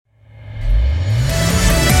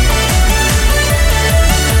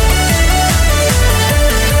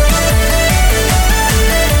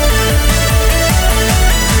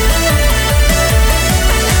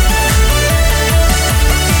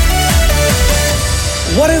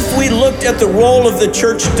What if we looked at the role of the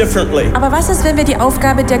church differently? Aber was ist, wenn wir die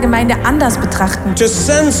Aufgabe der Gemeinde anders betrachten? To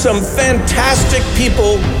send some fantastic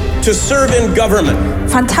people to serve in government.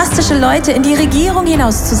 Fantastische Leute in die Regierung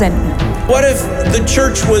hinauszusenden. What if the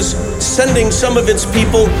church was sending some of its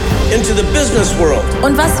people into the business world?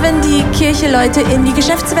 Und was, wenn die Kirche Leute in die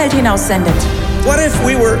Geschäftswelt hinaussendet? What if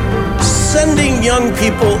we were sending young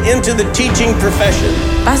people into the teaching profession?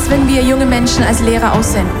 Was, wenn wir junge Menschen als Lehrer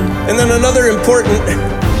aussenden? And then another important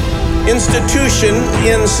institution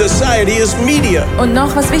in society is media. Und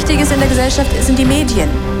noch was Wichtiges in der Gesellschaft sind die Medien.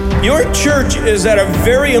 Your church is at a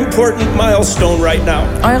very important milestone right now.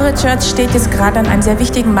 Eure Church steht jetzt gerade an einem sehr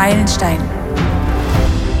wichtigen Meilenstein.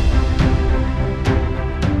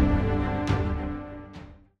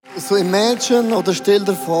 So imagine oder stell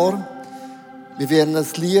dir vor, wir wären ein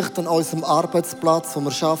Licht an unserem Arbeitsplatz, wo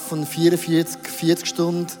wir arbeiten, 40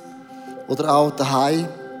 Stunden oder auch daheim.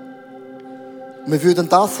 Und wir würden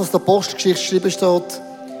das, was in der Apostelgeschichte geschrieben steht,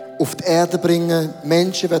 auf die Erde bringen.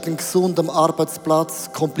 Menschen werden gesund am Arbeitsplatz,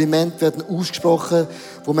 Komplimente werden ausgesprochen,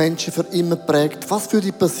 wo Menschen für immer prägt. Was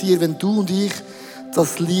würde passieren, wenn du und ich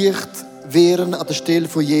das Licht wären an der Stelle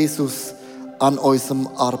von Jesus an unserem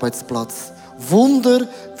Arbeitsplatz? Wunder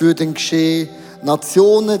würden geschehen,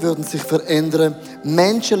 Nationen würden sich verändern,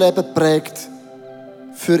 Menschenleben prägt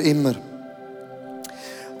für immer.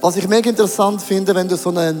 Was ich mega interessant finde, wenn du so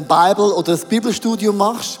ein Bible- oder ein Bibelstudium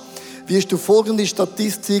machst, wirst du folgende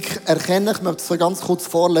Statistik erkennen. Ich möchte es so ganz kurz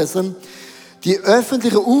vorlesen. Die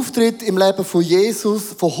öffentlichen Auftritte im Leben von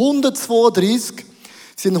Jesus, von 132,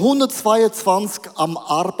 sind 122 am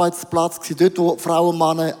Arbeitsplatz gewesen, dort wo Frauen und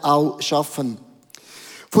Männer auch arbeiten.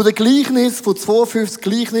 Von den Gleichnissen, von 52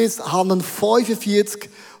 Gleichnissen, handeln 45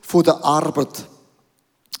 von der Arbeit.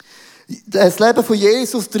 Das Leben von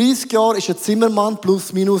Jesus, 30 Jahre, ist ein Zimmermann,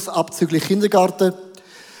 plus minus abzüglich Kindergarten.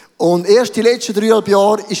 Und erst die letzten 3,5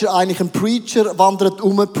 Jahre ist er eigentlich ein Preacher, wandert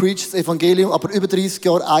preacht das Evangelium, aber über 30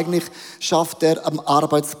 Jahre eigentlich schafft er am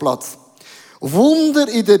Arbeitsplatz. Wunder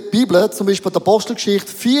in der Bibel, zum Beispiel der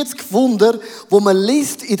Apostelgeschichte, 40 Wunder, wo man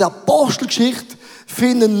liest in der Apostelgeschichte,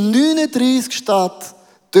 finden 39 statt,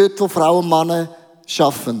 dort wo Frauen und Männer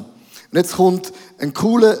arbeiten. Und jetzt kommt ein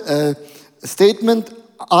cooles Statement.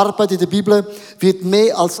 Arbeit in der Bibel wird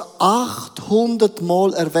mehr als 800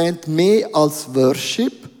 Mal erwähnt, mehr als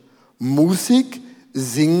Worship, Musik,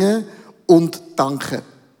 Singen und Danken.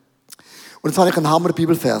 Und jetzt habe ich einen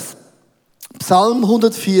Hammer-Bibelvers. Psalm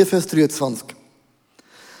 104, Vers 23.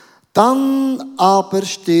 Dann aber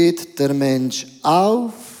steht der Mensch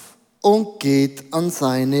auf und geht an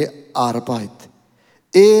seine Arbeit.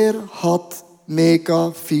 Er hat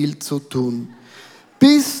mega viel zu tun,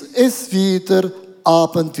 bis es wieder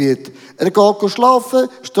Abend wird. Er geht schlafen,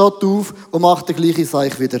 steht auf und macht den gleichen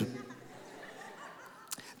Seich wieder.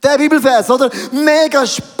 Der Bibelvers, oder? Mega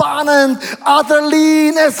spannend.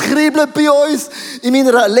 Adrenalin, es kribbelt bei uns. In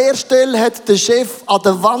meiner Lehrstelle hat der Chef an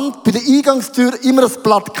der Wand bei der Eingangstür immer ein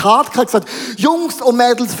Plakat gesagt: Jungs und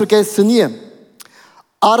Mädels, vergessen nie.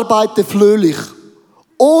 Arbeite fröhlich.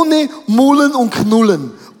 Ohne Mullen und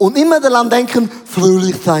Knullen. Und immer daran denken,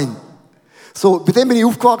 fröhlich sein. So, bei dem bin ich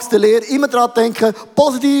aufgewachsen, der Lehrer, immer daran denken,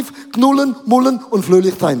 positiv, knullen, mullen und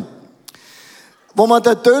fröhlich sein. Wo man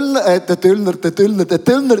den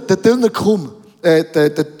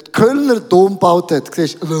Kölner Dom gebaut hat,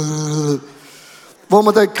 siehst du, wo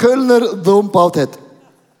man den Kölner Dom gebaut hat,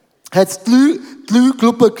 hat es die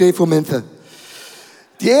Gruppen gegeben von Menschen.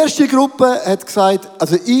 Die erste Gruppe hat gesagt,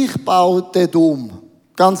 also ich baue den Dom.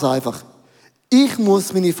 Ganz einfach. Ich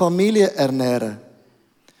muss meine Familie ernähren.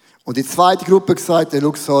 Und die zweite Gruppe hat gesagt,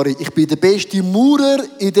 look, sorry, ich bin der beste Maurer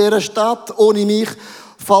in dieser Stadt. Ohne mich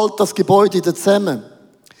fällt das Gebäude wieder zusammen.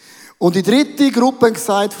 Und die dritte Gruppe hat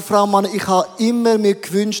gesagt, Frau Mann, ich habe immer mir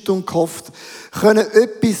gewünscht und gehofft, können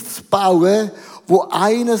etwas zu bauen, wo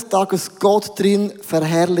eines Tages Gott drin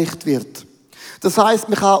verherrlicht wird. Das heisst,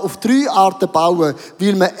 man kann auf 3 Arten bauen,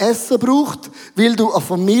 weil man Essen braucht, weil du eine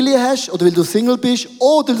Familie hast oder weil du Single bist,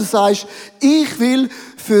 oder du sagst, ich will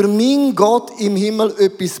für meinen Gott im Himmel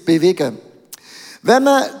etwas bewegen. Wenn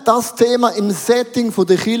man das Thema im Setting von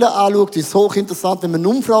der Kirche anschaut, ist es hochinteressant, wenn man eine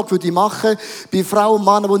Umfrage machen würde, bei Frauen und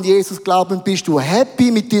Männern, die an Jesus glauben, bist du happy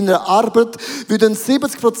mit deiner Arbeit, würden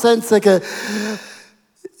 70% sagen,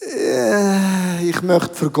 ich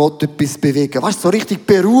möchte für Gott etwas bewegen. Weißt du, so richtig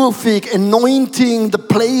Berufung, Anointing, the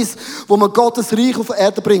place, wo wir Gottes Reich auf die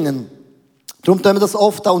Erde bringen. Darum tun wir das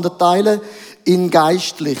oft auch unterteilen in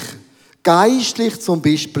geistlich. Geistlich zum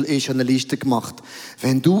Beispiel ist eine Liste gemacht.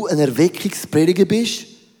 Wenn du ein Erweckungsprediger bist,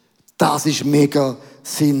 das ist mega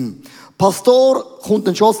Sinn. Pastor kommt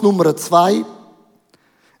dann schon als Nummer 2.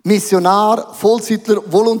 Missionar, Vollzeitler,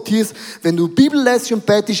 Volunteers. Wenn du Bibel lesest und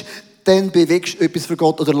betest, dann bewegst du etwas für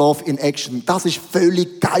Gott oder Love in Action. Das ist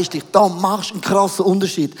völlig geistlich. Da machst du einen krassen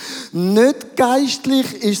Unterschied. Nicht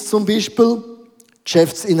geistlich ist zum Beispiel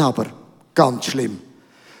Geschäftsinhaber. Ganz schlimm.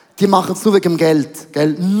 Die machen es nur wegen dem Geld.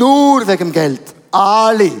 Gell? Nur wegen dem Geld.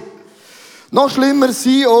 Alle. Noch schlimmer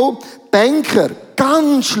CEO, Banker.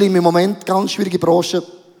 Ganz schlimm im Moment. Ganz schwierige Branche.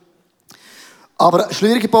 Aber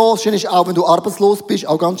schwierige Branche ist auch, wenn du arbeitslos bist,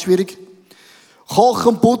 auch ganz schwierig.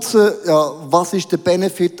 Kochen und putzen, ja, was ist der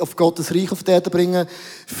Benefit auf Gottes Reich auf die Erde bringen?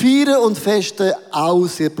 Feiern und Festen, auch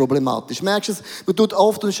sehr problematisch. Merkst du es? Man tut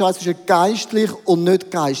oft unterscheiden zwischen geistlich und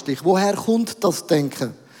nicht geistlich. Woher kommt das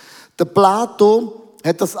Denken? Der Plato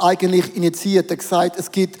hat das eigentlich initiiert. Er hat gesagt,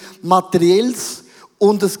 es gibt Materielles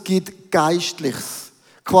und es gibt Geistliches.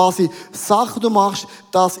 Quasi, Sachen, die du machst,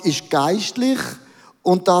 das ist geistlich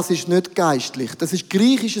und das ist nicht geistlich. Das ist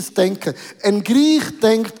griechisches Denken. Ein Griech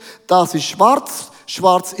denkt, das ist schwarz,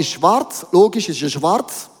 schwarz ist schwarz, logisch ist es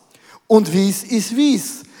schwarz, und weiß ist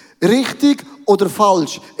weiß. Richtig oder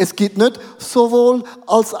falsch. Es gibt nicht sowohl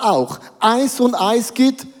als auch. 1 und 1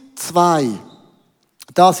 gibt 2.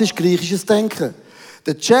 Das ist griechisches Denken.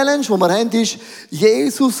 Der Challenge, den wir haben, ist,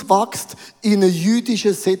 Jesus wächst in einem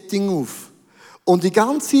jüdischen Setting auf. Und die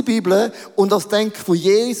ganze Bibel und das Denken von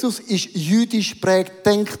Jesus ist jüdisch prägt,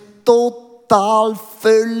 denkt total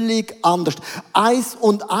völlig anders. 1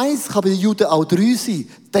 und 1 kann bei den Juden auch 3 sein.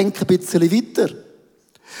 Denken ein bisschen weiter.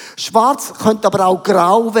 Schwarz könnte aber auch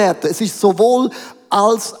grau werden. Es ist sowohl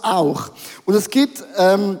als auch. Und es gibt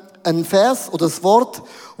ein Vers oder ein Wort,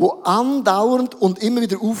 wo andauernd und immer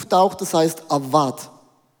wieder auftaucht, das heißt Avad.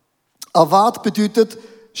 Avad bedeutet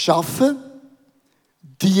schaffen,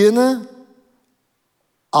 dienen,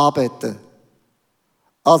 arbeiten.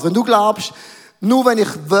 Also wenn du glaubst, nur wenn ich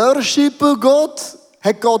worshipe Gott,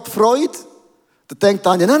 hat Gott Freude, dann denkt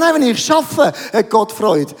einer, nein, wenn ich schaffe, hat Gott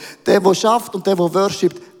Freude. Der schafft und der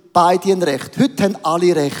worshipt, beide haben Recht. Heute haben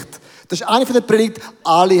alle Recht. Das ist eine von den Predigten,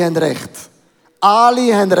 alle haben Recht.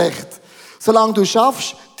 Alle haben Recht. Solange du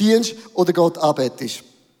schaffst, dienst oder Gott arbeitest.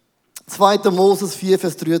 2. Moses 4,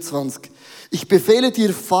 Vers 23. Ich befehle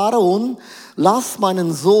dir, Pharaon, lass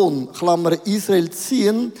meinen Sohn, Klammer Israel,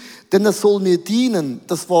 ziehen, denn er soll mir dienen.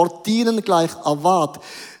 Das Wort dienen gleich Avad.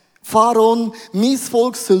 Pharaon, mein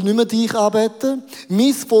Volk soll nicht mehr dich arbeiten,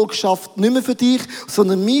 mein Volk schafft nicht mehr für dich,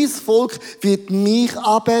 sondern mein Volk wird mich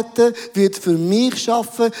arbeiten, wird für mich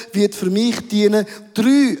schaffen, wird für mich dienen.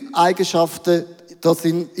 3 Eigenschaften, das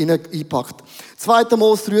sind ihnen eingepackt. 2.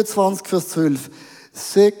 Mose 23, Vers 12.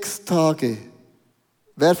 6 Tage.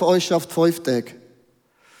 Wer von euch schafft 5 Tage?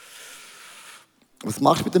 Was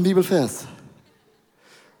machst du mit dem Bibelvers?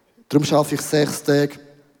 Darum schaffe ich 6 Tage.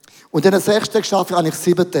 Und in den 6 Tagen schaffe ich eigentlich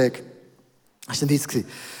 7 Tage. Das war ein Witz.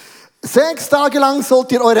 6 Tage lang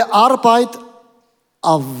sollt ihr eure Arbeit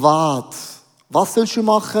Avad. Was sollst du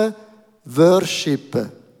machen?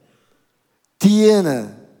 Worshipen.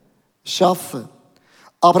 Dienen. Schaffen.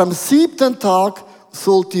 Aber am 7. Tag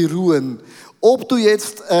sollt ihr ruhen. Ob du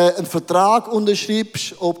jetzt einen Vertrag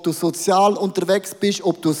unterschreibst, ob du sozial unterwegs bist,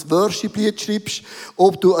 ob du ein Worship-Lied schreibst,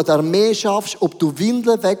 ob du an der Armee schaffst, ob du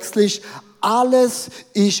Windeln wechselst, alles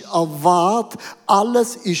ist Avad,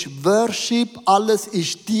 alles ist Worship, alles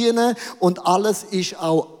ist Dienen und alles ist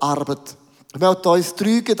auch Arbeit. Ich möchte uns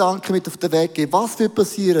 3 Gedanken mit auf den Weg geben. Was wird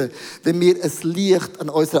passieren, wenn wir ein Licht an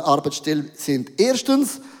unserer Arbeitsstelle sind?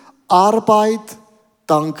 Erstens, Arbeit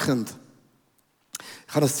dankend.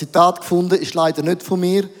 Ich habe ein Zitat gefunden, ist leider nicht von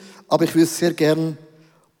mir, aber ich würde es sehr gerne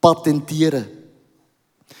patentieren.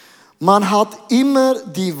 Man hat immer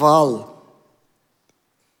die Wahl,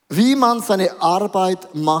 wie man seine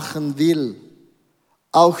Arbeit machen will.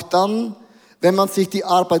 Auch dann, wenn man sich die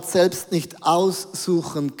Arbeit selbst nicht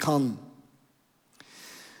aussuchen kann.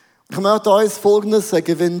 Ich möchte euch Folgendes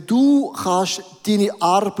sagen, wenn du kannst deine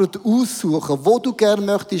Arbeit aussuchen, wo du gerne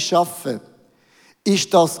möchtest arbeiten,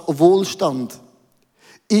 ist das Wohlstand.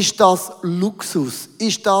 Ist das Luxus?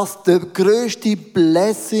 Ist das der grösste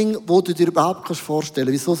Blessing, den du dir überhaupt vorstellen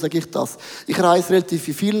kannst? Wieso sage ich das? Ich reise relativ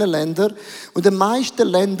in vielen Ländern und in den meisten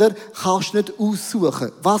Ländern kannst du nicht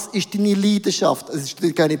aussuchen. Was ist deine Leidenschaft? Es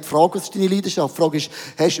ist gar nicht die Frage, was ist deine Leidenschaft? Die Frage ist,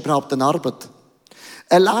 hast du überhaupt eine Arbeit?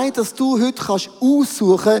 Allein, dass du heute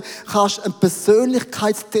aussuchen kannst einen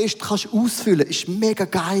Persönlichkeitstest ausfüllen, ist mega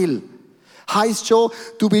geil. Heisst schon,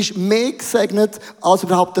 du bist mehr gesegnet, als du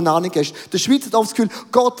überhaupt eine Ahnung hast. Der Schweizer hat oft das Gefühl,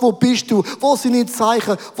 Gott, wo bist du? Wo sind die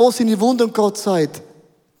Zeichen? Wo sind die Wunder? Und Gott sagt,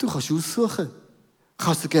 du kannst aussuchen. Du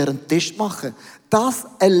kannst dir gerne einen Test machen. Das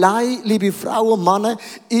allein, liebe Frauen und Männer,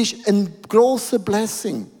 ist ein grosser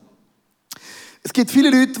Blessing. Es gibt viele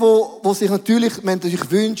Leute, die sich natürlich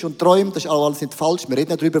wünschen und träumen, das ist auch alles nicht falsch. Wir reden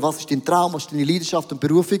nicht darüber, was ist dein Traum, was ist deine Leidenschaft und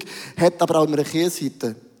Berufung, hat aber auch immer eine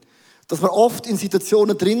Kehrseite. Dass wir oft in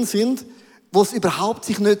Situationen drin sind, wo es überhaupt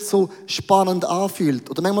sich nicht so spannend anfühlt.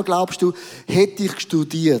 Oder manchmal glaubst du, hätte ich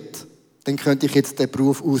studiert, dann könnte ich jetzt den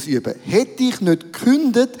Beruf ausüben. Hätte ich nicht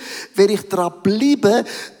gekündigt, wäre ich dran geblieben,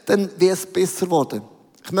 dann wäre es besser geworden.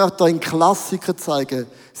 Ich möchte euch einen Klassiker zeigen.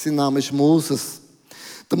 Sein Name ist Moses.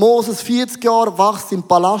 Der Moses, 40 Jahre, wächst im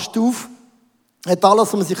Palast auf, hat alles,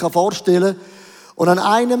 was man sich vorstellen kann. Und an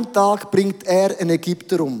einem Tag bringt er einen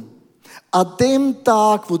Ägypter um. An dem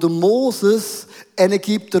Tag, wo der Moses einen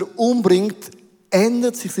Ägypter umbringt,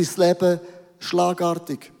 ändert sich sein Leben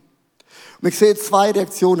schlagartig. Und man sieht zwei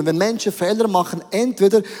Reaktionen. Wenn Menschen Fehler machen,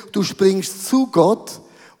 entweder du springst zu Gott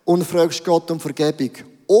und fragst Gott um Vergebung.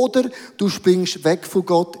 Oder du springst weg von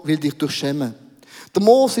Gott, weil dich durchschämen. Der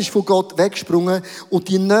Mose ist von Gott weggesprungen und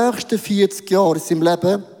die nächsten 40 Jahre in seinem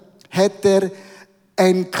Leben hat er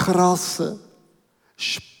einen krassen,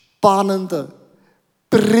 spannenden,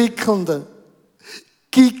 prickelnden,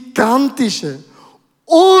 gigantischen,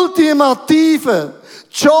 ultimativen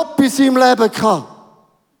Job in seinem Leben gehabt.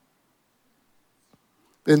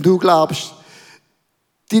 Wenn du glaubst,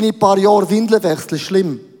 deine paar Jahre Windeln wechseln ist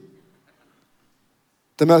schlimm,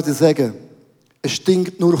 dann möchte ich sagen, es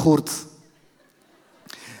stinkt nur kurz.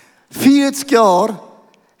 40 Jahre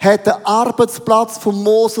hat der Arbeitsplatz von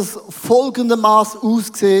Moses folgendermaßen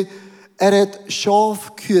ausgesehen. Er hat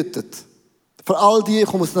Schafe gehütet. Für all die, ich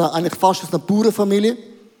komme eigentlich fast aus einer Bauernfamilie.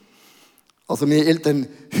 Also meine Eltern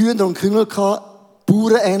Hühner und Küngel gehabt,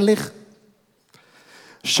 bauernähnlich.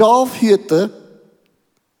 Schafhüten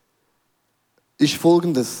ist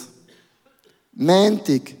folgendes.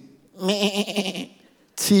 Montag,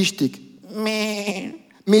 Dienstag,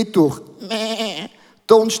 Mittwoch,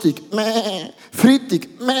 Donnerstag, Freitag,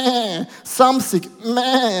 Samstag,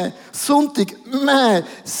 Sonntag,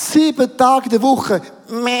 7 Tage in der Woche,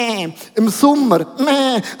 im Sommer,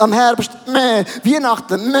 am Herbst,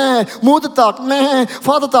 Weihnachten, Muttertag,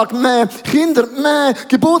 Vatertag, Kinder,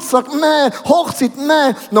 Geburtstag, Hochzeit,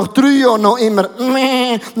 nach 3 Jahren noch immer,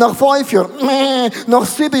 nach 5 Jahren, nach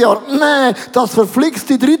 7 Jahren, das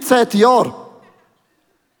verflixte 13. Jahr.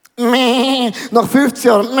 Nach 50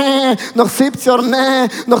 Jahren, nach 70 Jahren,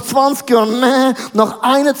 nach 20 Jahren, nach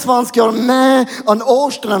 21 Jahren, an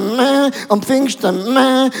Ostern, am Pfingsten,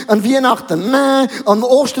 an Weihnachten, an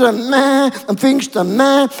Ostern, am Pfingsten,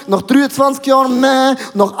 nach 23 Jahren,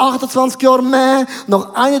 nach 28 Jahren,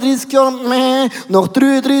 nach 31 Jahren, nach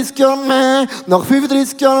 33 Jahren, nach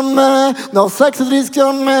 35 Jahren, nach 36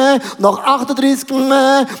 Jahren, nach 38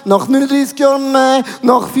 Jahren, nach 39 Jahren,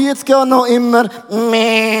 nach 40 Jahren noch immer,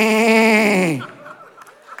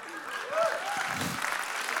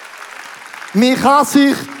 Man kann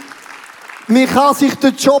sich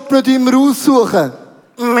den Job nicht immer aussuchen.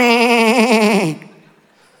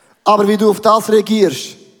 Aber wie du auf das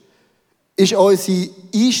reagierst, ist unsere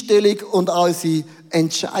Einstellung und unsere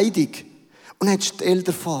Entscheidung. Und jetzt stell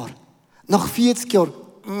dir vor, nach 40 Jahren,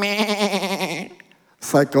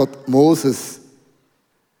 sagt Gott, Moses,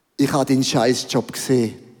 ich habe deinen Scheißjob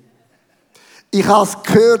gesehen. Ich habe es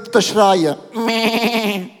gehört, das Schreien.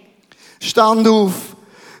 Stand auf.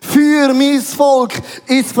 Für mein Volk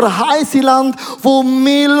ins verheißene Land, wo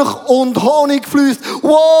Milch und Honig fließt.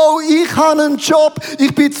 Wow, ich habe einen Job.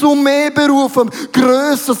 Ich bin zu mehr berufen.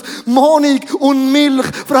 Grösseres Honig und Milch,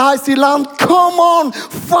 verheißene Land. Come on,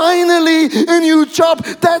 finally a new job.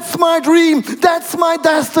 That's my dream. That's my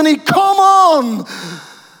destiny. Come on.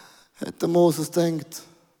 Hat der Moses gedacht.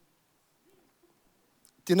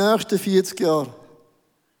 Die nächsten 40 Jahre.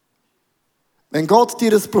 Wenn Gott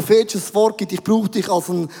dir ein prophetisches Wort gibt, ich brauche dich als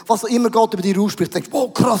ein, was auch immer Gott über dich ausspricht, denkst du, oh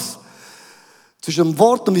krass. Zwischen dem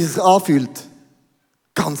Wort und wie es sich anfühlt,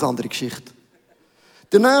 ganz andere Geschichte.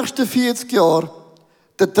 Die nächsten 40 Jahre,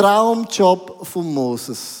 der Traumjob von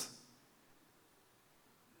Moses.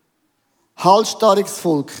 Halsstarriges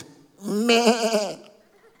Volk.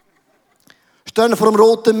 Stehen vor dem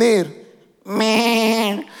Roten Meer.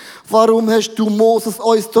 Warum hast du, Moses,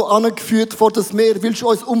 uns hier angeführt vor das Meer? Willst du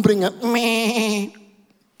uns umbringen?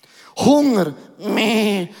 Hunger,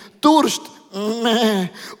 Durst,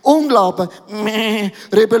 Unglauben,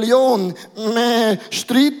 Rebellion,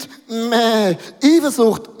 Streit,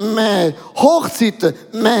 Eifersucht, Hochzeiten,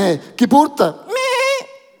 Geburten,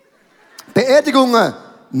 Beerdigungen,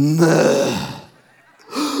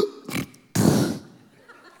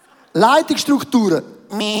 Leitungsstrukturen,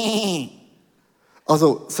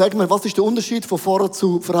 Also, sag mir, was ist der Unterschied von vorher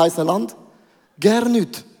zu verheißenem Land? Gar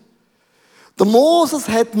nicht. Der Moses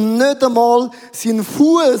hat nicht einmal seinen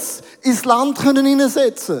Fuß ins Land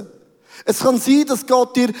hineinsetzen. Es kann sein, dass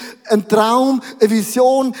Gott dir einen Traum, eine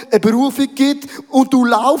Vision, eine Berufung gibt und du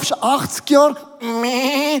laufst 80 Jahre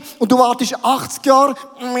und du wartest 80 Jahre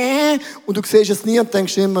und du siehst es nie und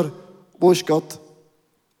denkst immer, wo ist Gott?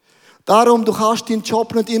 Darum, du kannst deinen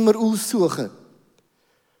Job nicht immer aussuchen.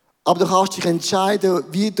 Aber du kannst dich entscheiden,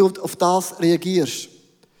 wie du auf das reagierst.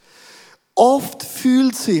 Oft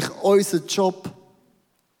fühlt sich unser Job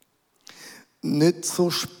nicht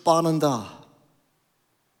so spannend an.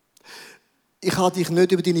 Ich habe dich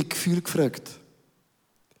nicht über deine Gefühle gefragt.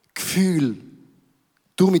 Gefühle.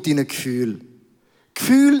 Du mit deinen Gefühlen.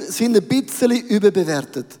 Gefühle sind ein bisschen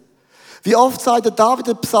überbewertet. Wie oft sagt der David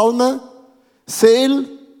in den Psalmen, Seele,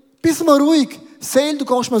 bist mal ruhig. Seele, du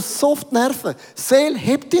gehst mir so auf die Nerven. Seele,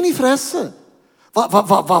 heb deine Fresse.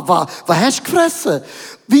 Was hast du gefressen?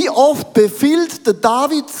 Wie oft befiehlt der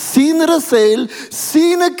David seiner Seele,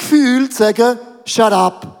 seinen Gefühlen zu sagen, shut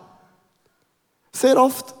up. Sehr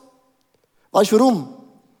oft. Weißt du warum?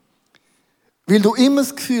 Weil du immer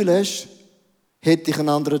das Gefühl hast, hätte ich einen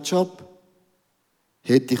anderen Job,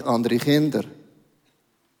 hätte ich andere Kinder.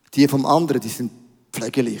 Die vom anderen, die sind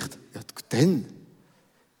pflegeleicht. Ja,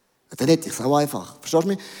 dann hätte ich es auch einfach. Verstehst du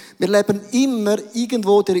mich? Wir leben immer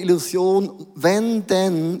irgendwo der Illusion, wenn,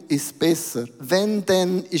 dann ist es besser. Wenn,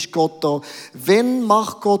 dann ist Gott da. Wenn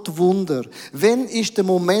macht Gott Wunder. Wenn ist der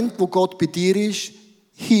Moment, wo Gott bei dir ist?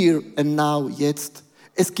 Here and now, jetzt.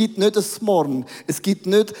 Es gibt nicht ein Morgen, es gibt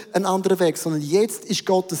nicht einen anderen Weg, sondern jetzt ist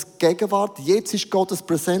Gottes Gegenwart, jetzt ist Gottes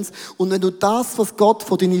Präsenz. Und wenn du das, was Gott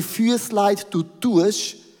von deinen Füßen leitet, du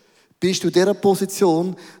tust, bist du in dieser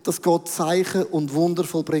Position, dass Gott Zeichen und Wunder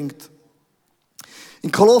vollbringt.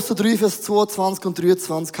 In Kolosser 3, Vers 22 und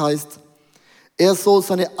 23 heißt, er soll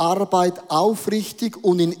seine Arbeit aufrichtig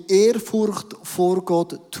und in Ehrfurcht vor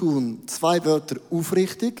Gott tun. 2 Wörter,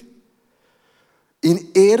 aufrichtig.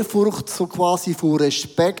 In Ehrfurcht, so quasi vor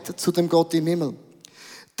Respekt zu dem Gott im Himmel.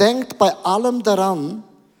 Denkt bei allem daran,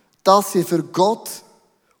 dass ihr für Gott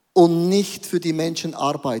und nicht für die Menschen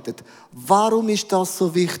arbeitet. Warum ist das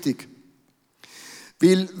so wichtig?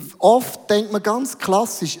 Weil oft denkt man ganz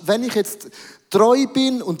klassisch, wenn ich jetzt treu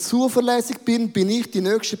bin und zuverlässig bin, bin ich die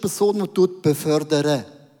nächste Person, die befördern.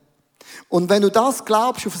 Und wenn du das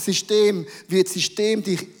glaubst auf ein System, wird das System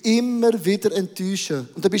dich immer wieder enttäuschen.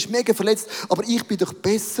 Und dann bist du mega verletzt. Aber ich bin doch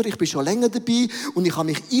besser, ich bin schon länger dabei und ich habe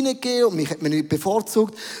mich reingegeben und mich hat man nicht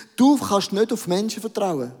bevorzugt. Du kannst nicht auf Menschen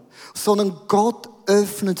vertrauen, sondern Gott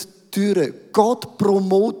öffnet Türen. Gott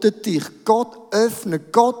promotet dich. Gott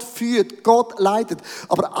öffnet. Gott führt. Gott leitet.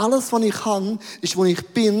 Aber alles, was ich kann, ist, wo ich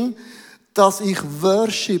bin, dass ich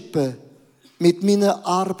worshipe mit meiner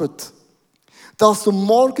Arbeit. Dass du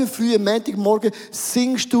morgen früh, am Montagmorgen,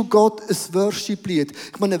 singst du Gott ein Worship-Lied.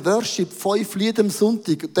 Ich meine, Worship, 5 Lieder am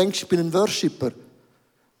Sonntag. Du denkst, ich bin ein Worshipper.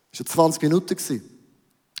 Das war 20 Minuten.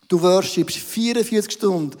 Du worshipst 44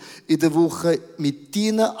 Stunden in der Woche mit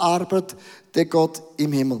deiner Arbeit, der Gott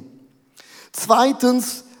im Himmel. 2.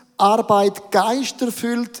 Arbeit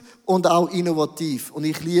geisterfüllt und auch innovativ. Und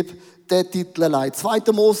ich liebe diesen Titel allein.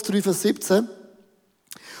 2. Mose 3, Vers 17.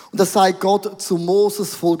 Und da sagt Gott zu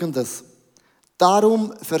Moses Folgendes.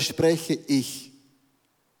 Darum verspreche ich.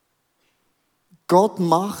 Gott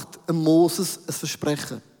macht Moses ein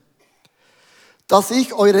Versprechen. Dass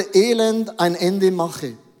ich eure Elend ein Ende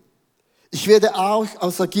mache. Ich werde euch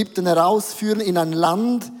aus Ägypten herausführen in ein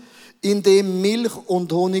Land, in dem Milch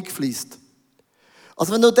und Honig fließt.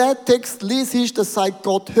 Also wenn du diesen Text liest, das sagt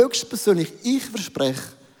Gott höchstpersönlich, ich verspreche,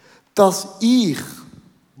 dass ich,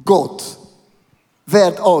 Gott,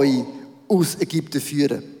 werde euch aus Ägypten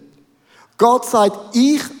führen. Gott sagt,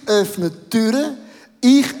 ich öffne Türen,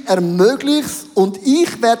 ich ermögliche es und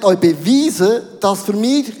ich werde euch beweisen, dass für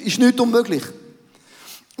mich ist nichts unmöglich.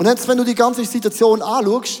 Und jetzt, wenn du die ganze Situation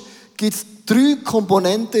anschaust, gibt es 3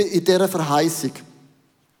 Komponenten in dieser Verheißung.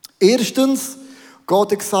 Erstens,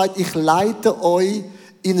 Gott hat gesagt, ich leite euch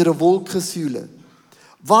in einer Wolkensäule.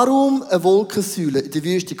 Warum eine Wolkensäule in der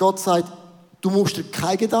Wüste? Gott sagt, du musst dir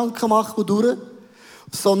keine Gedanken machen, wodurch,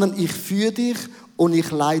 sondern ich führe dich und ich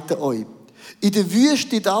leite euch. In der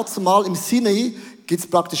Wüste, dazumal im Sinai, gibt es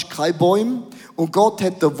praktisch keine Bäume. Und Gott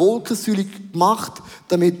hat eine Wolkensäule gemacht,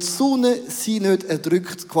 damit die Sonne sie nicht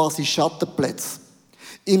erdrückt, quasi Schattenplätze.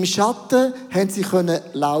 Im Schatten haben sie können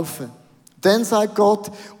laufen. Dann sagt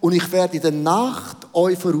Gott, und ich werde in der Nacht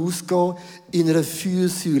euch vorausgehen in einer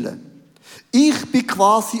Feuersäule. Ich bin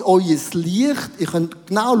quasi euer Licht. Ihr könnt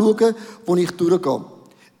genau schauen, wo ich durchgehe.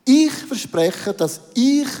 Ich verspreche, dass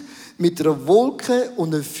ich mit einer Wolke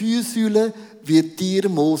und einer Feuersäule wird dir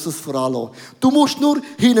Moses voranlassen. Du musst nur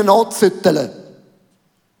hinten anzütteln.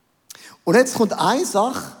 Und jetzt kommt eine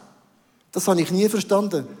Sache, das habe ich nie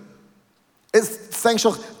verstanden. Jetzt denkst du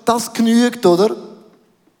doch, das genügt, oder? Und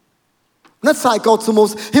dann sagt Gott zu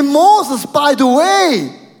Moses, hey Moses, by the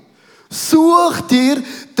way, such dir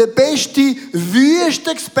den besten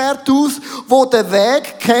Wüstenexperten aus, der den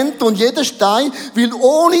Weg kennt und jeden Stein, weil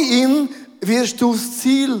ohne ihn wirst du das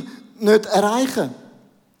Ziel nicht erreichen.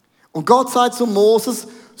 Und Gott sagt zu Moses,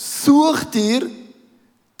 such dir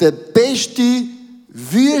den besten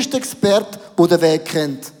Wüstenexperten, der den Weg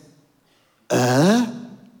kennt.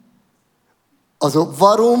 Also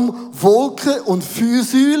warum Wolken und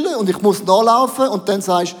Feuersäulen und ich muss nachlaufen und dann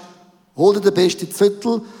sagst du, hol dir den besten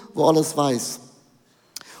Zettel, der alles weiss.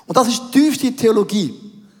 Und das ist die tiefste Theologie.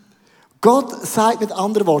 Gott sagt mit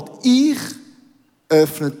anderen Worten, ich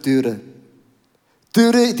öffne Türen.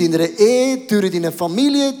 Türen in deiner Ehe, Türen in deiner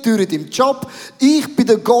Familie, Türen in deinem Job. Ich bin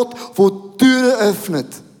der Gott, der Türen öffnet.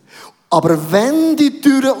 Aber wenn die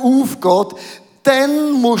Türe aufgeht,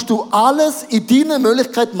 dann musst du alles in deiner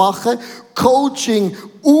Möglichkeit machen. Coaching,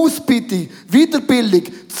 Ausbildung, Weiterbildung,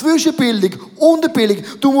 Zwischenbildung, Unterbildung.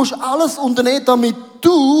 Du musst alles unternehmen, damit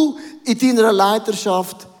du in deiner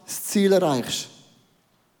Leiterschaft das Ziel erreichst.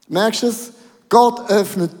 Merkst du es? Gott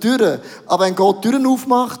öffnet Türen. Aber wenn Gott Türen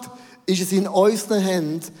aufmacht, ist es in unseren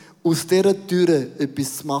Händen, aus dieser Tür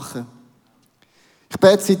etwas zu machen. Ich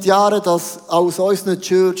bete seit Jahren, dass aus unserer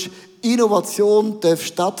Church Innovation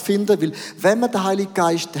stattfinden darf, weil wenn wir den Heiligen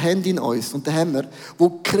Geist haben in uns, und den haben wir,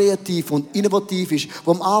 der kreativ und innovativ ist,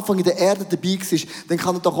 der am Anfang in der Erde dabei war, dann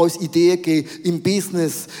kann er doch uns Ideen geben im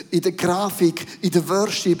Business, in der Grafik, in der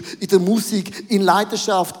Worship, in der Musik, in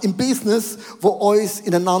Leidenschaft, im Business, wo uns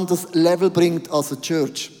in ein anderes Level bringt als eine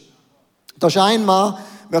Church. Da ist ein Mann,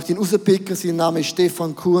 ich möchte ihn rauspicken, sein Name ist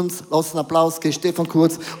Stefan Kunz. Lass uns einen Applaus geben, Stefan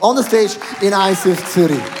Kunz. On the stage in ICF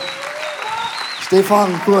Zürich.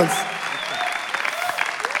 Stefan Kunz.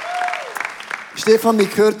 Stefan, wir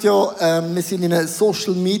gehört ja, wir sind in einer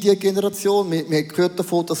Social-Media-Generation. Wir haben gehört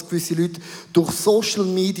davon, dass gewisse Leute durch Social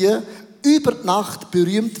Media über die Nacht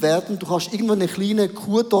berühmt werden. Du kannst irgendwo in einem kleinen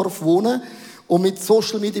Kuhdorf wohnen und mit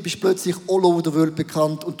Social Media bist du plötzlich all over the world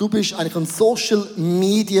bekannt. Und du bist eigentlich ein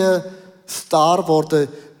Social-Media-Star geworden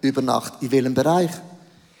über Nacht. In welchem Bereich?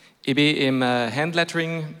 Ich bin im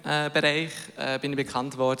Handlettering-Bereich bin ich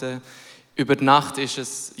bekannt worden. Über die Nacht war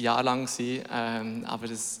es jahrelang, aber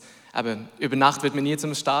über Nacht wird man nie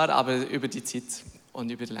zum Star, aber über die Zeit und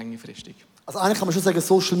über die längerfristig. Also eigentlich kann man schon sagen,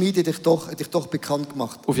 Social Media hat dich doch bekannt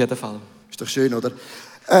gemacht. Auf jeden Fall. Ist doch schön, oder?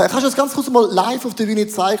 Kannst du das ganz kurz mal live auf der Bühne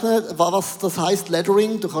zeichnen, was das heisst,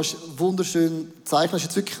 Lettering? Du kannst wunderschön zeichnen. Das ist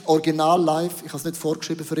jetzt wirklich original live. Ich habe es nicht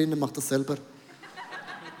vorgeschrieben für ihn, mach das selber.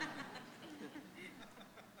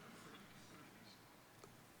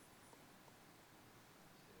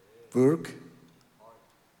 Work.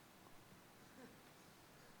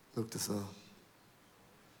 Schau das an.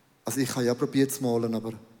 Also ich habe ja probiert zu malen,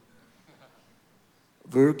 aber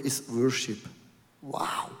Work is Worship.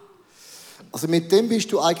 Wow. Also mit dem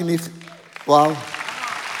bist du eigentlich... Wow.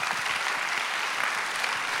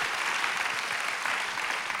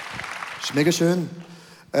 Das ist mega schön.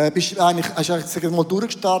 Hast du eigentlich mal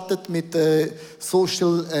durchgestartet mit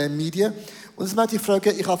Social Media? Und das möchte ich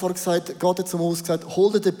fragen, ich habe vorhin gesagt, Gott hat zu uns gesagt,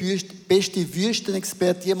 hol dir den besten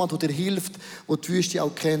Wüstenexperten, jemand, der dir hilft, der die Wüste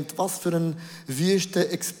auch kennt. Was für einen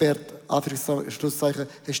Wüstenexperten, Schlusszeichen,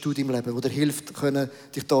 hast du in deinem Leben, der dir hilft,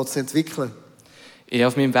 dich dort zu entwickeln? Ich habe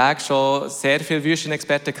auf meinem Weg schon sehr viele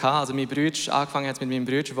Wüstenexperten gehabt. Also mein Bruder, angefangen hat mit meinem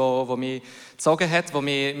Bruder, der mich gezogen hat, der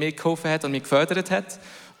mir mitgeholfen hat und mich gefördert hat.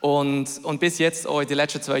 Und bis jetzt, auch in den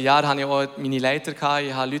letzten 2 Jahren, hatte ich auch meine Leiter gehabt.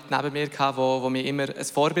 Ich hatte Leute neben mir gehabt, die mir immer ein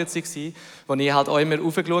Vorbild waren, wo ich halt auch immer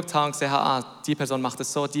raufgeschaut habe und gesehen habe, die Person macht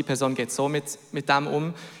das so, die Person geht so mit dem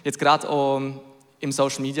um. Jetzt gerade auch im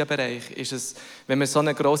Social-Media-Bereich ist es, wenn man so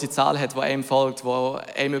eine grosse Zahl hat, die einem folgt,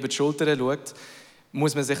 die einem über die Schulter schaut,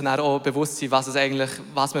 muss man sich dann auch bewusst sein,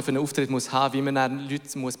 was man für einen Auftritt muss haben, wie man dann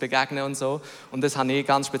Leuten begegnen muss und so. Und das habe ich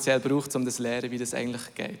ganz speziell gebraucht, um das zu lernen, wie das eigentlich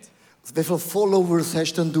geht. Wie viele Followers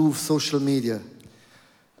hast denn du auf Social Media?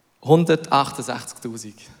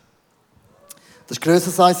 168'000. Das ist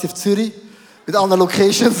grösser als ICF Zürich, mit anderen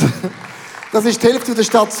Locations. Das ist die Hälfte der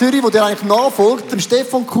Stadt Zürich, die dir eigentlich nachfolgt. Dem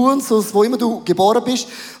Stefan Kunz, wo immer du geboren bist.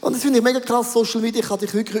 Und das finde ich mega krass, Social Media kann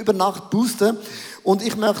dich wirklich über Nacht boosten. Und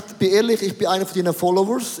ich bin ehrlich, ich bin einer von deinen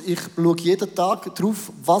Followers. Ich schaue jeden Tag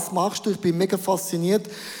drauf, was machst du. Ich bin mega fasziniert.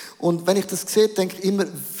 Und wenn ich das sehe, denke ich immer,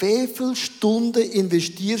 wie viele Stunden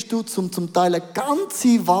investierst du, um zum Teil eine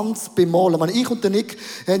ganze Wand zu bemalen? Ich und der Nick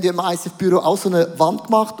haben ja im ICF-Büro auch so eine Wand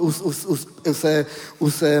gemacht aus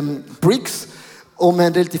Bricks. Und wir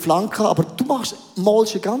haben relativ lang gehabt. Aber du malst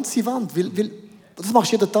eine ganze Wand. Das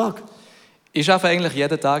machst du jeden Tag. Ich arbeite eigentlich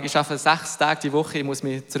jeden Tag. Ich arbeite 6 Tage die Woche. Ich muss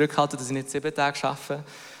mich zurückhalten, dass ich nicht 7 Tage arbeite.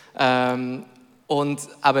 Und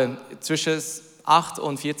aber zwischen 8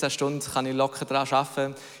 und 14 Stunden kann ich locker daran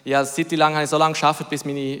arbeiten. Ja, eine Zeit lang habe ich so lange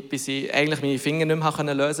gearbeitet, bis ich eigentlich meine Finger nicht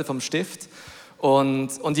mehr lösen vom Stift. Und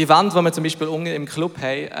die Wand, die wir zum Beispiel unten im Club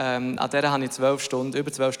haben, an der habe ich über 12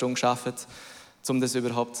 Stunden gearbeitet, um das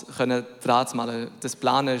überhaupt dran zu malen. Das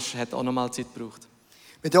Planen hat auch nochmal Zeit gebraucht.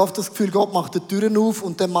 Wir haben oft das Gefühl, Gott macht die Türen auf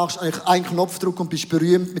und dann machst du eigentlich einen Knopfdruck und bist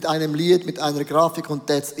berühmt mit einem Lied, mit einer Grafik und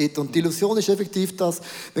that's it. Und die Illusion ist effektiv das,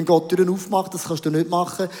 wenn Gott Türen aufmacht, das kannst du nicht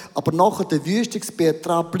machen, aber nachher der Wüstungsbär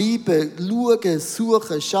dranbleiben, schauen,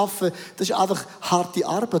 suchen, arbeiten, das ist einfach harte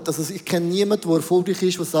Arbeit. Also ich kenne niemanden, der erfolgreich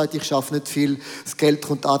ist, der sagt, ich arbeite nicht viel, das Geld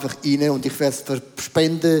kommt einfach rein und ich werde es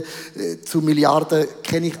verspenden zu Milliarden,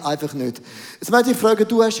 kenne ich einfach nicht. Jetzt möchte ich fragen,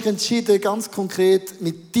 du hast dich entschieden, ganz konkret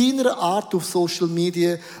mit deiner Art auf Social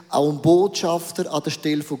Media auch ein Botschafter an der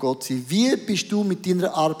Stelle von Gott zu sein. Wie bist du mit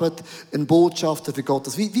deiner Arbeit ein Botschafter für Gott?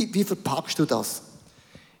 Wie verpackst du das?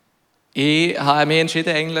 Ich habe mich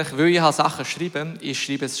entschieden, eigentlich, weil ich Sachen schreibe, ich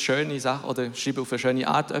schreibe es schöne Sachen oder schreibe auf eine schöne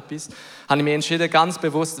Art etwas, habe ich mich entschieden, ganz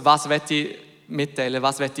bewusst, was möchte ich mitteilen,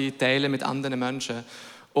 was möchte ich teilen mit anderen Menschen.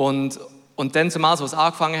 Und dann, zumal es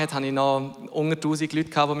angefangen hat, hatte ich noch unter 1000 Leute,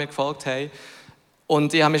 die mir gefolgt haben.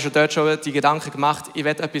 Und ich habe mir dort schon die Gedanken gemacht, ich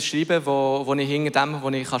will etwas schreiben, wo ich hinter dem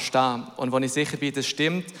stehen kann. Und wo ich sicher bin, das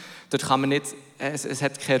stimmt. Dort kann man nicht, es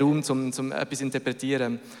hat keinen Raum, um etwas zu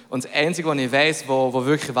interpretieren. Und das Einzige, was ich weiss, wo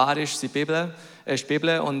wirklich wahr ist, ist die Bibel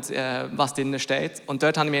und was drinnen steht. Und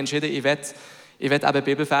dort habe ich mich entschieden, ich will eben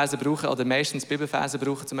Bibelverse brauchen, oder meistens Bibelverse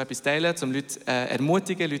brauchen, um etwas zu teilen, um Leute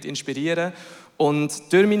ermutigen, Leute inspirieren. Und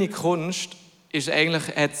durch meine Kunst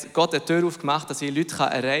hat Gott eine Tür aufgemacht, dass ich Leute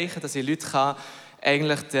erreichen kann, dass ich Leute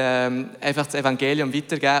eigentlich einfach das Evangelium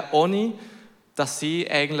weitergeben kann, ohne dass sie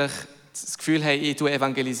eigentlich das Gefühl haben, ich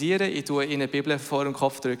evangelisiere, ich drücke ihnen die Bibel vor den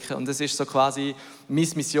Kopf. Und das ist so quasi mein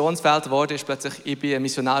Missionsfeld geworden, ist plötzlich, ich bin ein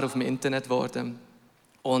Missionar auf dem Internet geworden.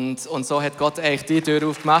 Und so hat Gott eigentlich die Tür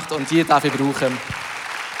aufgemacht und die darf ich brauchen.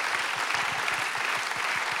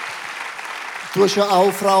 Du hast ja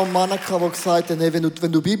auch Frauen und Männer gehabt, die gesagt haben, hey,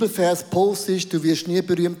 wenn du Bibelvers postest, du wirst nie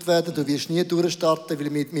berühmt werden, du wirst nie durchstarten, weil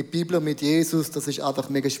mit Bibel und mit Jesus, das ist einfach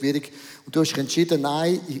mega schwierig. Und du hast dich entschieden,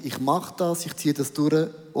 nein, ich mache das, ich ziehe das durch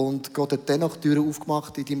und Gott hat dennoch Türen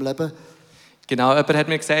aufgemacht in deinem Leben. Genau, jemand hat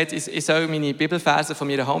mir gesagt, ich soll meine Bibelverse von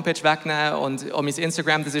meiner Homepage wegnehmen und mein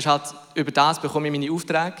Instagram, das ist halt, über das bekomme ich meine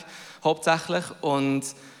Aufträge hauptsächlich. Und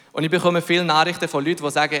ich bekomme viele Nachrichten von Leuten, die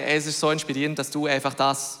sagen, es ist so inspirierend, dass du einfach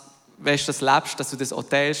das lebst, dass du das auch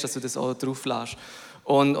teilst, dass du das auch drauf lässt.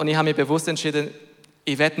 Und ich habe mich bewusst entschieden,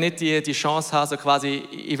 ich will nicht die Chance haben, so quasi,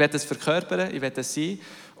 ich will das verkörpern, ich will das sein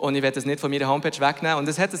und ich will das nicht von meiner Homepage wegnehmen. Und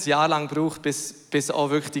es hat ein Jahr lang gebraucht, bis auch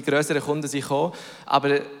wirklich die grösseren Kunden sich kommen.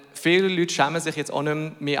 Aber viele Leute schämen sich jetzt auch nicht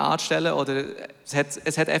mehr, mich anzustellen oder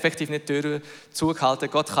es hat effektiv nicht die Türen zugehalten.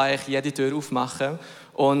 Gott kann eigentlich jede Tür aufmachen.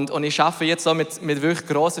 Und ich arbeite jetzt so mit wirklich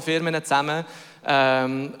grossen Firmen zusammen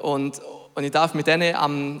und ich darf mit denen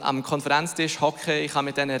am Konferenztisch hocken, ich kann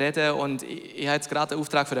mit denen reden und ich habe jetzt gerade einen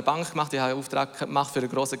Auftrag für eine Bank gemacht, ich habe einen Auftrag gemacht für einen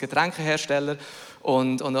grossen Getränkehersteller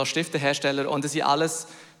und auch Stiftehersteller und das sind alles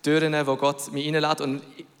Türen, wo Gott mich reinlässt und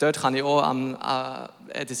dort kann ich auch an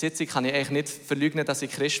der Sitzung kann ich eigentlich nicht verleugnen, dass ich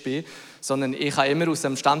Christ bin, sondern ich kann immer aus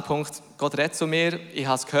dem Standpunkt, Gott redet zu mir, ich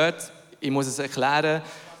habe es gehört, ich muss es erklären.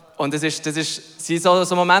 Und das sind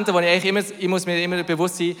so Momente, wo ich muss mir immer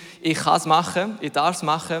bewusst sein, ich kann es machen, ich darf es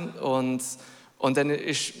machen und dann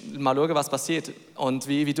ist mal schauen, was passiert. Und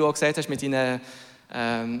wie du auch gesagt hast mit deinen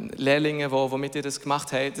Lehrlingen, die mit dir das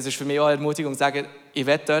gemacht haben, das ist für mich auch eine Ermutigung, zu sagen, ich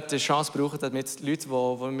werde dort die Chance brauchen, damit die Leute,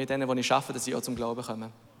 mit denen ich arbeite, dass sie auch zum Glauben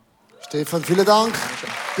kommen. Stefan, vielen Dank.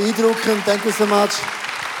 Beeindruckend, thank you so much.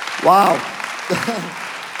 Wow.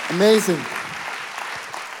 Amazing.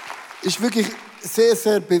 Ist wirklich sehr,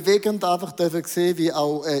 sehr bewegend, einfach dürfen sehen, wie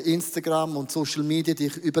auch Instagram und Social Media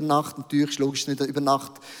dich über Nacht, natürlich logisch nicht über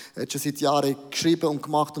Nacht, schon seit Jahren geschrieben und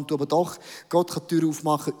gemacht und du, aber doch, Gott kann die Tür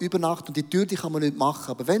aufmachen über Nacht und die Tür, die kann man nicht machen,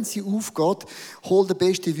 aber wenn sie aufgeht, hol den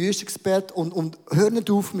besten Wüstexpert und hör nicht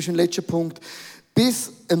auf, das ist ein letzter Punkt,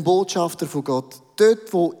 bis ein Botschafter von Gott.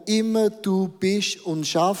 Dort, wo immer du bist und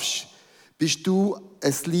schaffst, bist du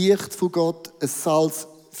ein Licht von Gott, ein Salz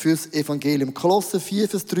fürs Evangelium. Kolosser 4,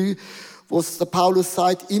 Vers 3, wo der Paulus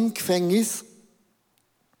sagt, im Gefängnis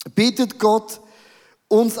bittet Gott,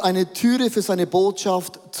 uns eine Türe für seine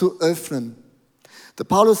Botschaft zu öffnen. Der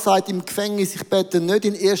Paulus sagt im Gefängnis, ich bete nicht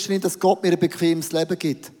in erster Linie, dass Gott mir ein bequemes Leben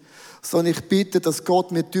gibt, sondern ich bitte, dass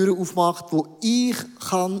Gott mir Türen aufmacht, wo ich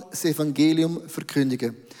kann das Evangelium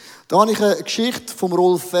verkündigen kann. Da habe ich eine Geschichte vom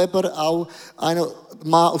Rolf Weber, auch einer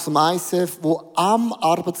Mann aus dem ICF, der am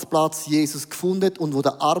Arbeitsplatz Jesus gefunden hat und wo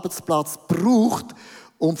der Arbeitsplatz braucht,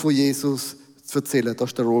 um von Jesus zu erzählen. Das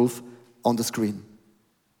ist der Rolf on the screen.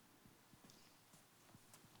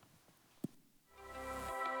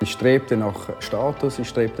 Ich strebte nach Status, ich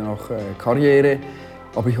strebte nach Karriere,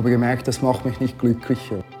 aber ich habe gemerkt, das macht mich nicht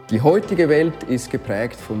glücklicher. Die heutige Welt ist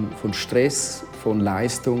geprägt von Stress, von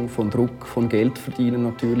Leistung, von Druck, von Geldverdienen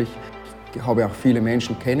natürlich. Ich habe auch viele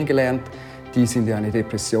Menschen kennengelernt, die sind in eine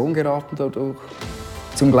Depression geraten dadurch.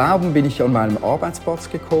 Zum Glauben bin ich an meinem Arbeitsplatz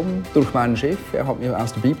gekommen, durch meinen Chef. Er hat mir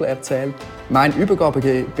aus der Bibel erzählt. Mein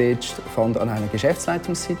Übergabegebet fand an einer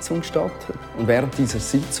Geschäftsleitungssitzung statt. Und während dieser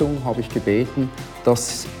Sitzung habe ich gebeten,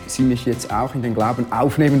 dass sie mich jetzt auch in den Glauben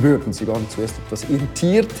aufnehmen würden. Sie waren zuerst etwas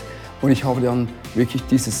irritiert und ich habe dann wirklich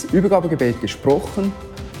dieses Übergabegebet gesprochen.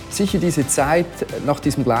 Sicher, diese Zeit nach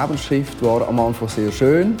diesem Glaubensschrift war am Anfang sehr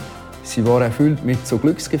schön. Sie war erfüllt mit so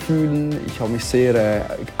Glücksgefühlen. Ich habe mich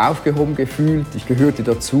sehr aufgehoben gefühlt. Ich gehörte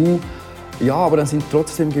dazu. Ja, aber dann sind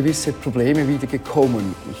trotzdem gewisse Probleme wieder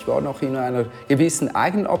gekommen. Ich war noch in einer gewissen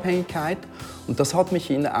Eigenabhängigkeit und das hat mich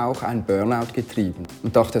in auch ein Burnout getrieben.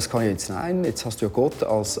 Und dachte, das kann jetzt sein. Jetzt hast du ja Gott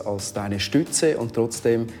als deine Stütze und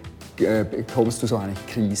trotzdem bekommst du so eine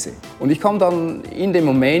Krise. Und ich kam dann in dem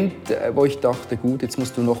Moment, wo ich dachte, gut, jetzt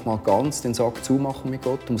musst du noch mal ganz den Sack zumachen mit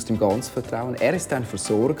Gott, du musst ihm ganz vertrauen. Er ist dein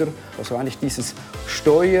Versorger. Also eigentlich dieses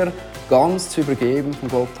Steuer ganz zu übergeben von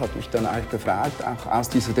Gott hat mich dann eigentlich befreit, auch aus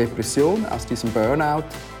dieser Depression, aus diesem Burnout.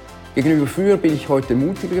 Gegenüber früher bin ich heute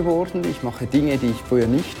mutiger geworden. Ich mache Dinge, die ich früher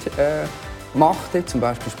nicht machte. Zum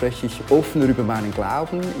Beispiel spreche ich offener über meinen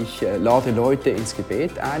Glauben. Ich lade Leute ins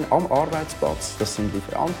Gebet ein am Arbeitsplatz. Das sind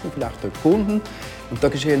Lieferanten, vielleicht auch Kunden. Und da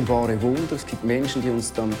geschehen wahre Wunder. Es gibt Menschen, die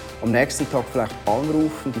uns dann am nächsten Tag vielleicht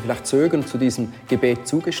anrufen, die vielleicht zögernd zu diesem Gebet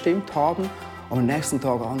zugestimmt haben, aber am nächsten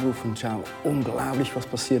Tag anrufen und schauen, unglaublich, was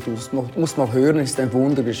passiert. Du musst mal hören, es ist ein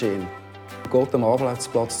Wunder geschehen. Gott am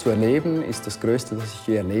Arbeitsplatz zu erleben, ist das Größte, das ich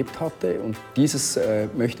je erlebt hatte. Und dieses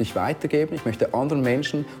möchte ich weitergeben. Ich möchte anderen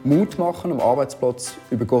Menschen Mut machen, am Arbeitsplatz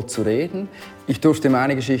über Gott zu reden. Ich durfte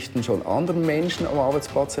meine Geschichten schon anderen Menschen am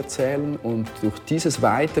Arbeitsplatz erzählen. Und durch dieses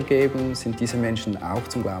Weitergeben sind diese Menschen auch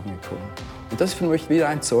zum Glauben gekommen. Und das ist für mich wieder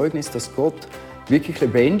ein Zeugnis, dass Gott wirklich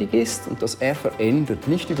lebendig ist und dass er verändert.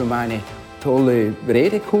 Nicht über meine tolle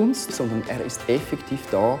Redekunst, sondern er ist effektiv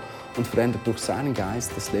da und verändert durch seinen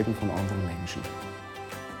Geist das Leben von anderen Menschen.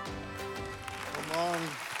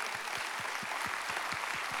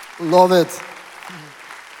 Love it.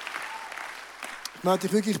 Ich möchte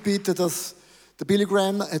dich wirklich bitten, dass der Billy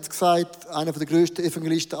Graham hat gesagt, einer der grössten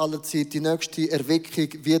Evangelisten aller Zeit, die nächste Erweckung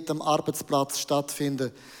wird am Arbeitsplatz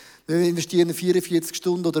stattfinden. Wir investieren 44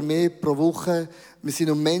 Stunden oder mehr pro Woche. Wir sind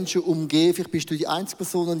um Menschen umgeben. Vielleicht bist du die einzige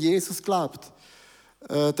Person, die an Jesus glaubt.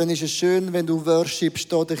 Dann ist es schön, wenn du worshipst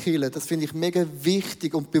hier in der Kirche. Das finde ich mega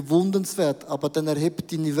wichtig und bewundernswert. Aber dann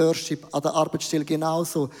erhebt deine Worship an der Arbeitsstelle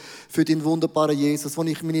genauso für den wunderbaren Jesus. Als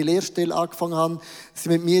ich meine Lehrstelle angefangen habe,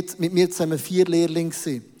 sind mit mir zusammen 4 Lehrlinge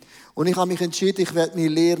gewesen. Und ich habe mich entschieden, ich werde meine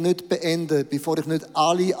Lehre nicht beenden, bevor ich nicht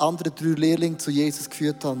alle anderen 3 Lehrlinge zu Jesus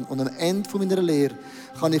geführt habe. Und am Ende meiner Lehre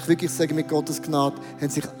kann ich wirklich sagen, mit Gottes Gnade haben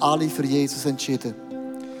sich alle für Jesus entschieden.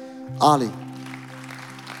 Alle.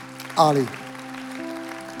 Alle.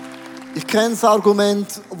 Ich kenne das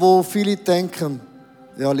Argument, wo viele denken,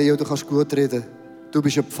 ja Leo, du kannst gut reden. Du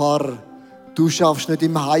bist ein Pfarrer. Du schaffst nicht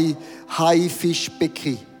im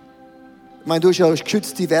Haifischbecken. Ich meine, du hast ja eine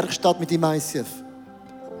geschützte Werkstatt mit dem ICF.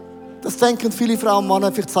 Das denken viele Frauen und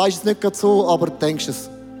Männer. Vielleicht sagst du es nicht gerade so, aber du denkst es.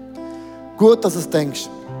 Gut, dass du es denkst.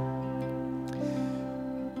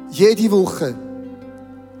 Jede Woche,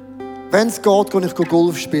 wenn es geht, gehe ich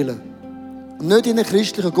Golf spielen. Und nicht in einem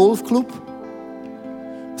christlichen Golfclub,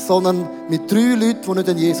 sondern mit 3 Leuten, die nicht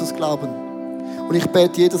an Jesus glauben. Und ich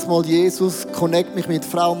bete jedes Mal, Jesus, connect mich mit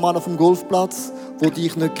Frauen und Männern vom Golfplatz, die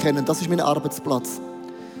dich nicht kennen. Das ist mein Arbeitsplatz.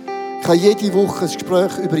 Ich habe jede Woche ein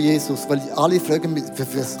Gespräch über Jesus, weil alle fragen mich,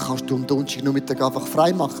 was kannst du am Donnerstag nur Mittag einfach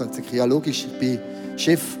frei machen? Ich sage, ja logisch, ich bin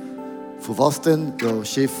Chef. Von was denn? Ja,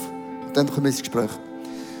 Chef. Und dann kommen wir ins Gespräch.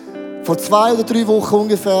 Vor 2 oder 3 Wochen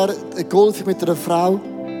ungefähr golfe ich mit einer Frau.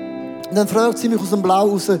 Und dann fragt sie mich aus dem Blau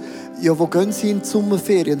raus, ja, wo gehen Sie in die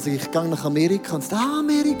Sommerferien? Und sage ich, gehe nach Amerika. Und sie sagt,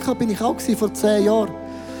 Amerika bin ich auch vor 10 Jahren.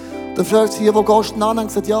 Dann fragt sie, ja, wo gehst du hin? Und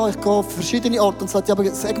ich sage, ja, ich gehe auf verschiedene Orte. Und sagt, ja, aber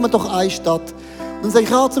sag mir doch eine Stadt. Und dann sage ich,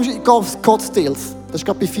 ja, zum Beispiel, ich gehe auf Scottsdales. Das ist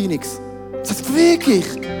gerade bei Phoenix. Und sie sagt, wirklich?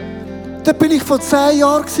 Da bin ich vor 10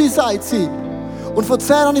 Jahren gewesen, sagt sie. Und vor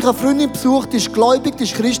 10 Jahren habe ich eine Freundin besucht, die ist gläubig, die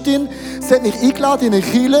ist Christin. Sie hat mich eingeladen in eine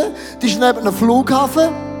Kirche, die ist neben einem Flughafen.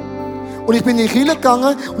 Und ich bin in die Kirche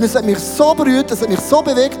gegangen und es hat mich so berührt, es hat mich so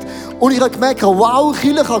bewegt. Und ich habe gemerkt, wow,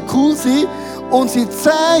 Kirche kann cool sein. Und seit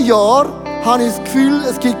 10 Jahren habe ich das Gefühl,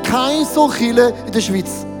 es gibt keine so Kirche in der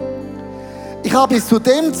Schweiz. Ich habe bis zu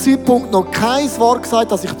dem Zeitpunkt noch kein Wort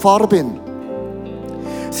gesagt, dass ich Pfarrer bin.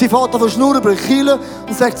 Sie fährt auf Schnur über die Kirche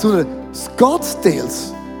und sagt zu ihr,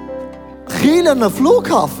 Scottsdales, Kirche an einem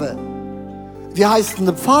Flughafen. Wie heisst denn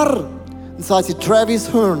der Pfarrer? Dann sagt sie,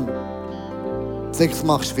 Travis Hearn. Sagt, das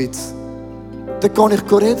machst du Witz. Dann kann ich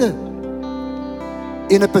reden.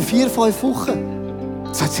 In etwa 4-5 Wochen.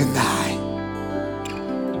 Dann sagt sie, nein.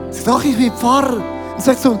 Sie sagt, ich bin Pfarrer. Dann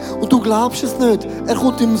sagt sie, und du glaubst es nicht. Er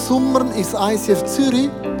kommt im Sommer ins ICF Zürich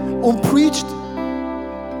und preacht.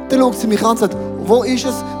 Dann schaut sie mich an und sagt, wo ist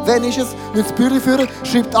es, wann ist es, nicht das Büro führen,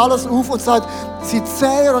 schreibt alles auf und sagt, seit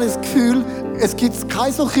 10 Jahren habe ich das Gefühl, es gibt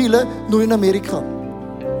keine so Kirche, nur in Amerika.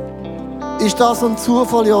 Ist das ein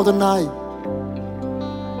Zufall, ja oder nein?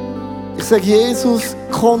 Ich sage, Jesus,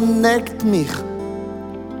 connect mich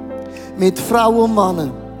mit Frauen und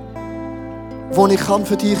Männern, die ich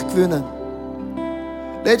für dich gewinnen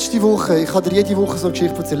kann. Letzte Woche, ich kann dir jede Woche so eine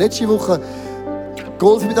Geschichte erzählen, letzte Woche,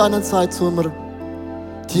 Golf mit einer Zeit zu mir,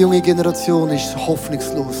 die junge Generation ist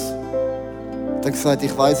hoffnungslos. Dann gesagt,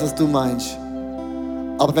 ich weiß, was du meinst.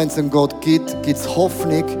 Aber wenn es einen Gott gibt, gibt es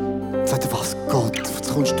Hoffnung. Dann sagt er, was Gott?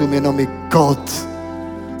 Jetzt kommst du mir noch mit Gott.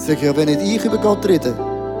 Sag ich, ja, wenn nicht ich über Gott rede,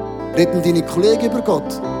 reden deine Kollegen über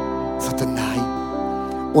Gott? Sagt er, nein.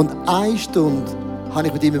 Und 1 Stunde habe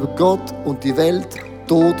ich mit ihm über Gott und die Welt,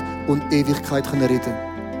 Tod und Ewigkeit reden.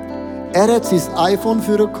 Er hat sein iPhone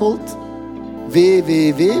vorgeholt,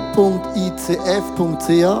 www.icf.ch.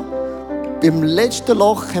 Beim letzten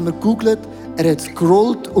Loch haben wir gegoogelt, er hat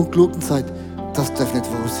gescrollt und geschaut und gesagt, das darf nicht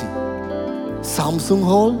wahr sein. Samsung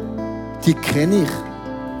Hall, die kenne ich.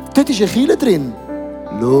 Dort ist eine Kirche drin.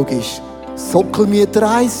 Logisch.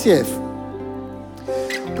 Sockelmieter ICF.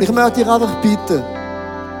 Und ich möchte dich einfach bitten,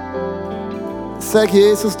 sag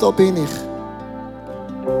Jesus, da bin ich.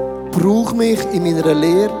 Brauch mich in meiner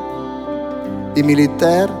Lehre, im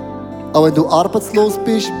Militär. Auch wenn du arbeitslos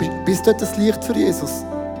bist, bist du dort das Licht für Jesus.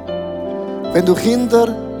 Wenn du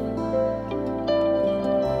Kinder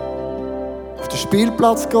auf den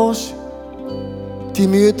Spielplatz gehst, die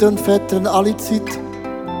Mütter und Väter haben alle Zeit,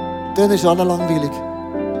 dann ist es auch noch langweilig.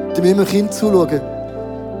 Dann müssen wir Kindern zuschauen.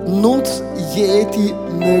 Nutz jede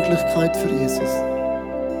Möglichkeit für Jesus.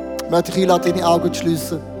 Ich möchte dich einladen, deine Augen zu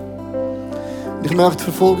schliessen. Und ich möchte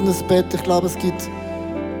für Folgendes beten. Ich glaube, es gibt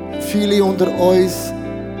viele unter uns,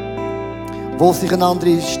 die sich eine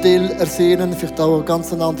andere Stelle ersehnen, vielleicht auch eine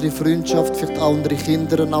ganz andere Freundschaft, vielleicht auch andere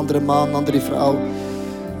Kinder, einen anderen Mann, eine andere Frau.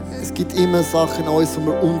 Es gibt immer Sachen in uns, wo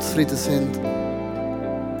wir unzufrieden sind.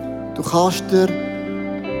 Du kannst dir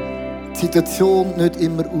die Situation nicht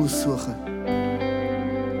immer aussuchen.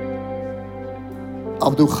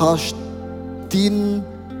 Aber du kannst deinen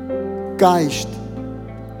Geist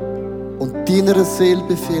und deiner Seele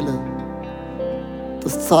befehlen,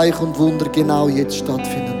 dass Zeichen und Wunder genau jetzt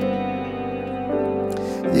stattfinden.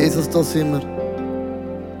 Jesus, da sind wir.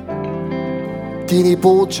 Deine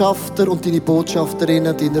Botschafter und deine Botschafterinnen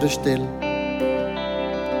an deiner Stelle.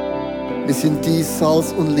 Wir sind dein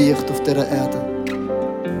Salz und Licht auf dieser Erde.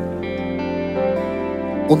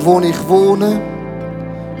 Und wo ich wohne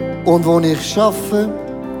und wo ich arbeite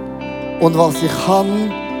und was ich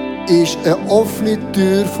kann, ist eine offene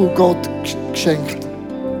Tür von Gott geschenkt.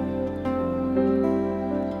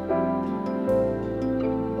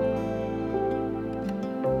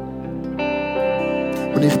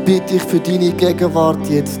 Und ich bitte dich für deine Gegenwart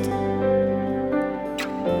jetzt.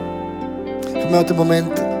 Ich möchte einen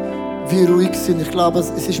Moment wie ruhig sein. Ich glaube,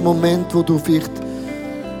 es ist ein Moment, wo du vielleicht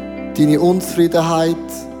deine Unzufriedenheit,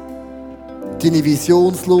 deine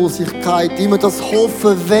Visionslosigkeit, immer das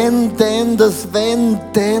Hoffen, wenn denn, wenn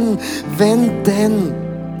denn.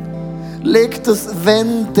 Leg das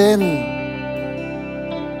wenn denn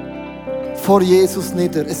vor Jesus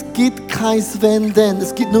nieder. Es gibt kein wenn denn.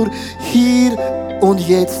 Es gibt nur hier und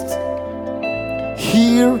jetzt.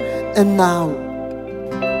 Here and now.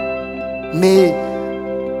 Mehr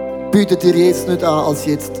bietet dir jetzt nicht an als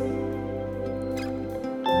jetzt.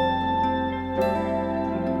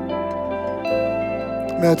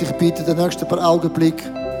 Ich möchte dich bitten, den nächsten paar Augenblick,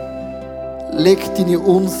 leg deine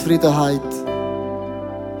Unzufriedenheit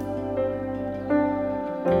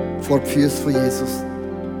vor die Füße von Jesus.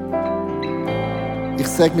 Ich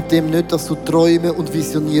sage mit dem nicht, dass du träumen und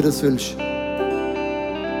visionieren sollst.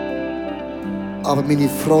 Aber meine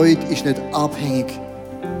Freude ist nicht abhängig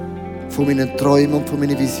von meinen Träumen und von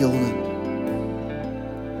meinen Visionen.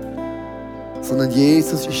 Sondern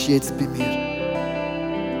Jesus ist jetzt bei mir.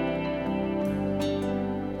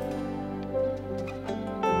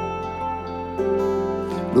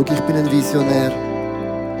 Schau, ich bin ein Visionär.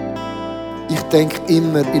 Ich denke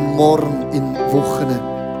immer in Morgen, in Wochen.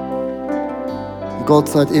 Und Gott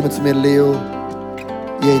sagt immer zu mir, Leo,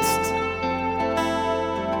 jetzt.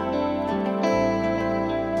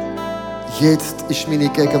 Jetzt ist meine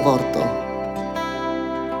Gegenwart da.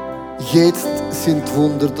 Jetzt sind die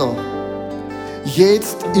Wunder da.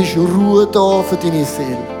 Jetzt ist Ruhe da für deine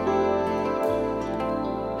Seele.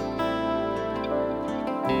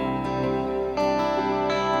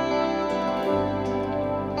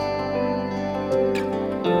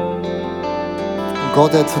 Und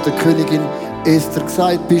Gott hat zu der Königin Esther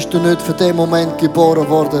gesagt, bist du nicht für den Moment geboren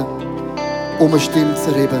worden, um eine Stimme zu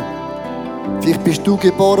erheben. Vielleicht bist du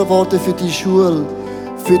geboren worden für die Schule,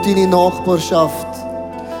 für deine Nachbarschaft,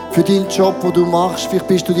 für deinen Job, den du machst. Vielleicht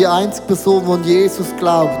bist du die einzige Person, die an Jesus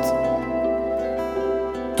glaubt.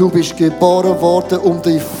 Du bist geboren worden, um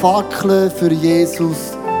die Fackel für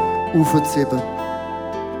Jesus aufzuheben.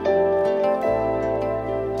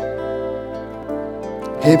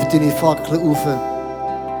 Heb deine Fackel auf,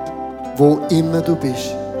 wo immer du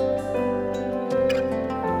bist.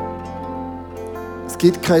 Es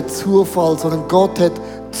gibt keinen Zufall, sondern Gott hat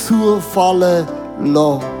zufallen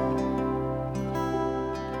lassen.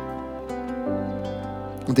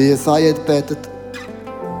 Und Jesaja betet,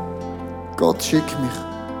 Gott schick mich.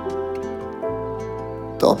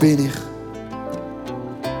 Da bin ich.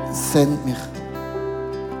 Send mich.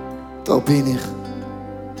 Da bin ich.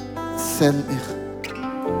 Send mich.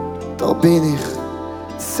 Da bin ich.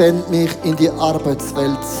 Send mich in die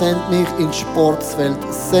Arbeitswelt. Send mich in die Sportswelt.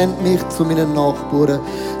 Send mich zu meinen Nachbarn.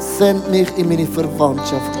 Send mich in meine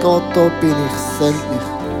Verwandtschaft. Gott, da bin ich. Send mich.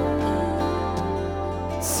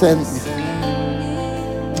 Send mich.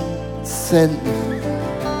 Send mich.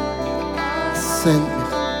 Send mich.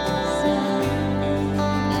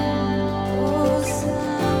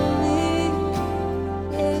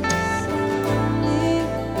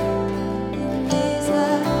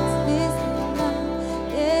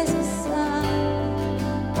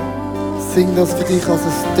 Sing das für dich als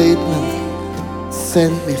ein Statement.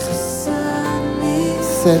 Send mich. Send mich.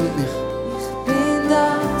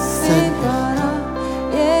 Send mich.